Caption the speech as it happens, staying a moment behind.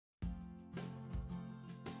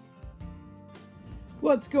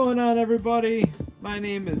What's going on, everybody? My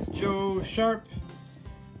name is Joe Sharp,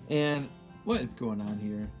 and what is going on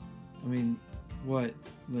here? I mean, what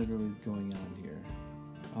literally is going on here?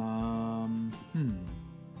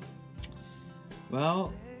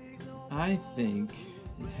 Well, I think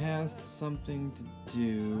it has something to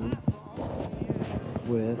do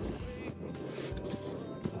with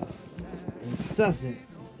incessant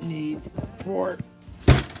need for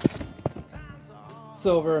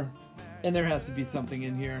silver. And there has to be something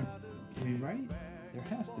in here. I mean, right? There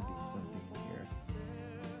has to be something in here.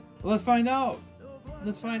 Well, let's find out.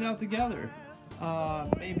 Let's find out together.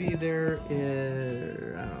 Maybe there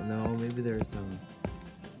is, I don't know, maybe there's some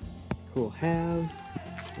cool halves.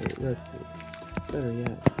 Wait, let's see. Better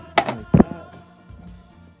yet, something like that.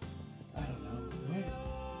 I don't know.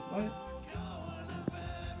 What?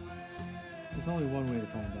 There's only one way to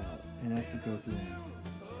find out, and that's to go through them.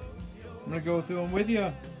 I'm going to go through them with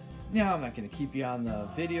you. Now, I'm not going to keep you on the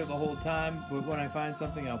video the whole time, but when I find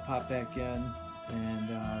something, I'll pop back in,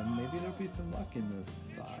 and maybe there'll be some luck in this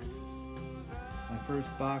box. My first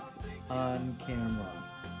box on camera.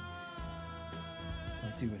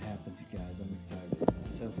 Let's see what happens, you guys. I'm excited.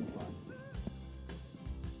 Let's have some fun.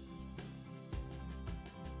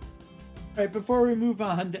 Alright, before we move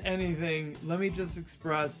on to anything, let me just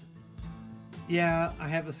express, yeah, I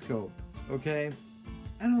have a scope, okay?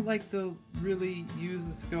 I don't like to really use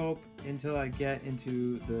the scope until I get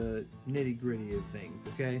into the nitty-gritty of things,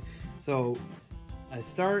 okay? So I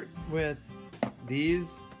start with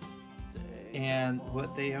these, and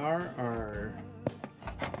what they are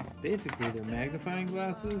basically they're magnifying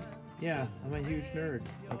glasses. Yeah, I'm a huge nerd,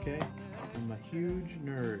 okay? I'm a huge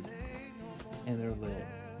nerd, and they're lit.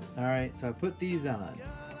 Alright, so I put these on.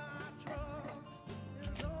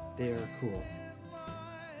 They are cool.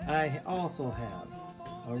 I also have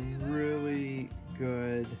a really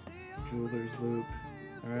good jeweler's loupe,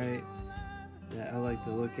 alright, that I like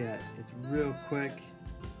to look at. It's real quick,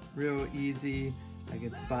 real easy. I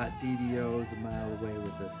can spot DDOs a mile away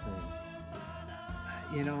with this thing.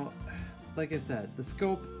 You know, like I said, the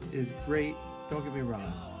scope is great, don't get me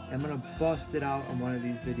wrong. I'm gonna bust it out on one of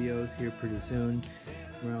these videos here pretty soon,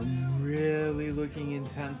 where I'm really looking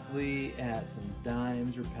intensely at some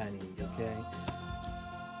dimes or pennies, okay?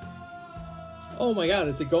 Oh my god,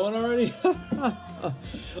 is it going already?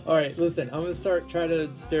 Alright, listen, I'm going to try to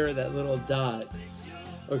stare at that little dot.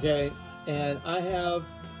 Okay, and I have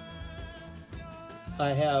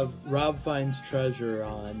Rob Finds Treasure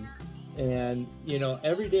on. And, you know,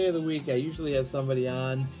 every day of the week I usually have somebody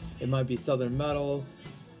on. It might be Southern Metal,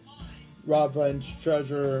 Rob Finds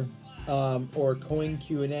Treasure, or Coin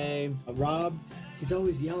Q&A. Rob, he's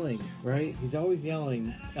always yelling, right? He's always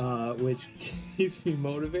yelling, which keeps me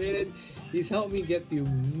motivated. He's helped me get through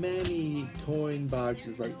many coin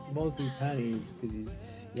boxes, like mostly pennies, because he's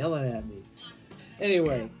yelling at me.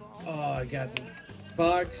 Anyway, oh, I got this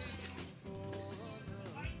box.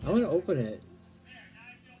 I'm going to open it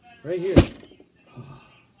right here. Oh.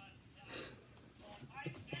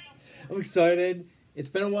 I'm excited. It's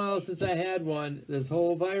been a while since I had one. This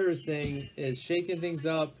whole virus thing is shaking things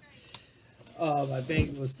up. My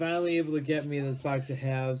bank was finally able to get me this box of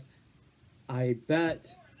halves. I bet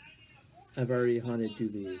I've already hunted through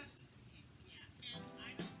these.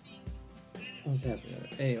 What's happening?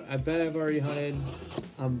 Anyway, I bet I've already hunted.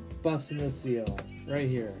 I'm busting the seal right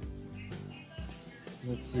here.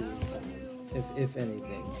 Let's see what we find, if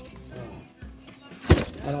anything.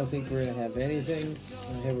 Oh. I don't think we're gonna have anything.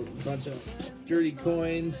 I have a bunch of dirty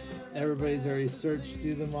coins. Everybody's already searched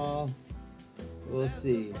through them all. We'll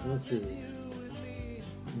see. We'll see.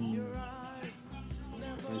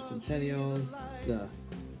 Centennials.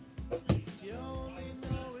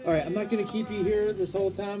 Alright, I'm not going to keep you here this whole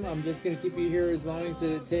time. I'm just going to keep you here as long as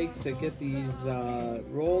it takes to get these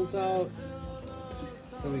rolls out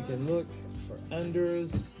so we can look for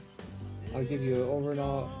enders. I'll give you an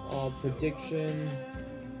overall prediction,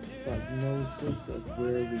 prognosis of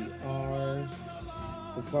where we are.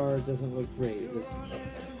 So far, it doesn't look great. This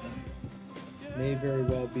may very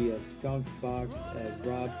well be a skunk box, as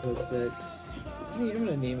Rob puts it. I'm going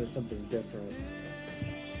to name it something different.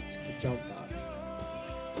 A junk box.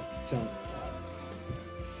 Junk box.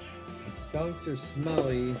 The skunks are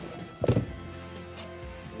smelly.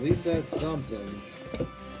 At least that's something.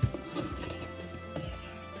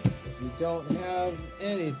 If you don't have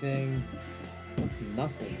anything, it's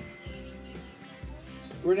nothing.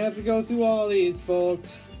 We're gonna have to go through all these,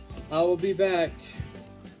 folks. I will be back.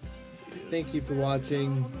 Thank you for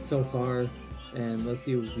watching so far, and let's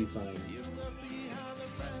see what we find.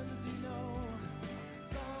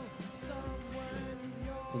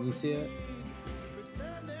 Can you see it?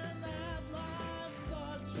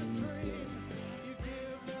 Can you see it?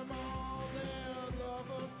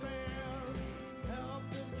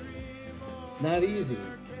 It's not easy.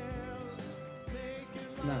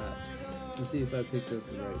 It's not. Let's see if I picked up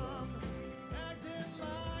the right one.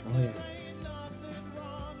 Oh yeah.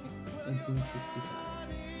 1965.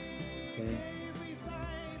 Okay.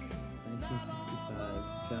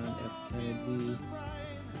 1965. John F. Kennedy.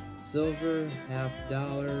 Silver,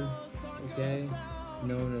 $50. Okay. It's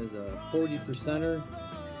known as a 40%er.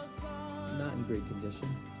 Not in great condition.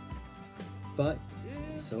 But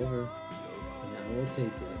silver. Now we'll take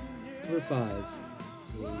it. Number 5.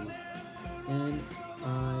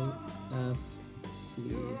 NIFC.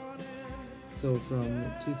 So from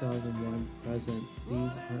 2001 present,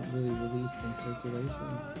 these aren't really released in circulation.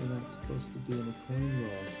 They're not supposed to be in a coin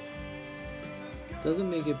roll. Doesn't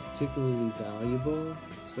make it particularly valuable,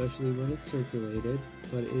 especially when it's circulated,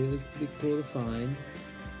 but it is pretty cool to find.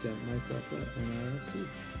 Got myself an NIFC.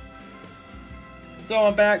 So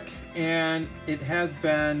I'm back, and it has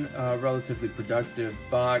been a relatively productive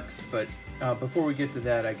box, but before we get to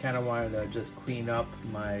that, I kind of wanted to just clean up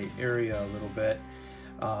my area a little bit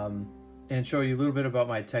and show you a little bit about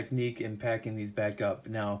my technique in packing these back up.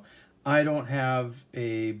 Now, I don't have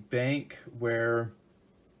a bank where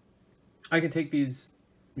I can take these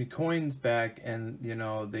coins back and, you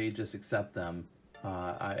know, they just accept them.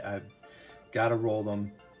 I've got to roll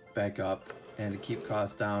them back up, and to keep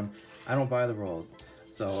costs down, I don't buy the rolls.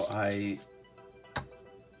 So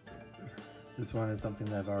this one is something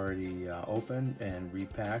that I've already opened and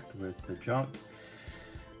repacked with the junk.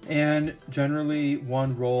 And generally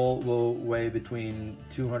one roll will weigh between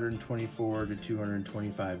 224 to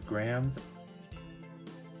 225 grams.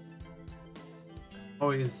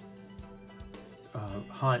 Always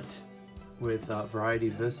hunt with Variety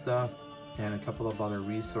Vista and a couple of other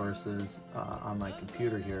resources on my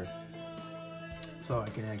computer here, so I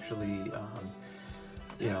can actually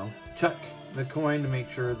you know, check the coin to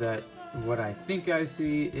make sure that what I think I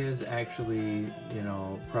see is actually, you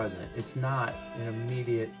know, present. It's not an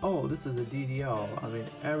immediate, oh, this is a DDL. I mean,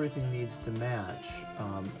 everything needs to match,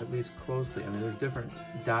 at least closely. I mean, there's different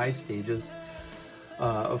die stages,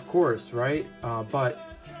 of course, right? But,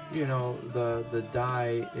 you know, the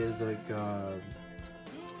die is like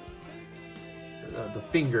the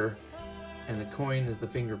finger, and the coin is the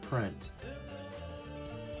fingerprint.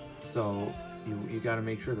 So you got to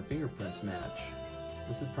make sure the fingerprints match.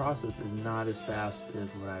 This process is not as fast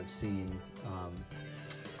as what I've seen on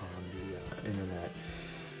the internet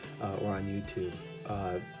or on YouTube.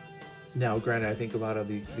 Now, granted, I think a lot of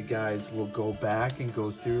the guys will go back and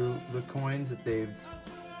go through the coins that they've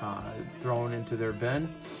thrown into their bin,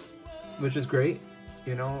 which is great,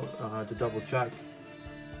 you know, to double check.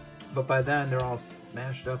 But by then, they're all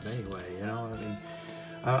smashed up anyway, you know? I mean,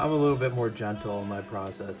 I'm a little bit more gentle in my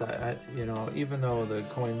process. I you know, even though the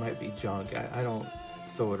coin might be junk, I don't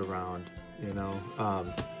throw it around, you know.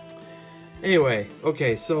 Anyway,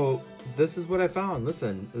 okay, so this is what I found.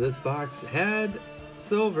 Listen, this box had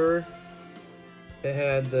silver. It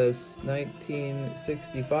had this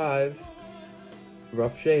 1965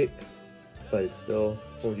 rough shape, but it's still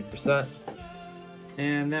 40%.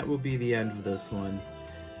 And that will be the end of this one.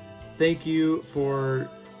 Thank you for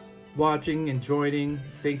watching and joining.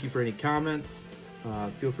 Thank you for any comments.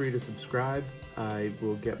 Feel free to subscribe. I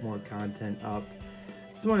will get more content up.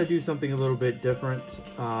 Just want to do something a little bit different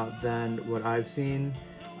than what I've seen.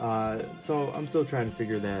 So I'm still trying to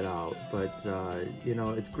figure that out. But you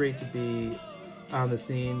know, it's great to be on the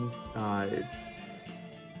scene. It's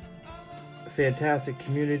a fantastic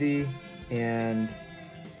community, and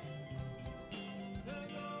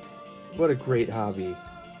what a great hobby.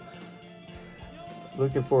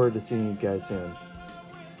 Looking forward to seeing you guys soon.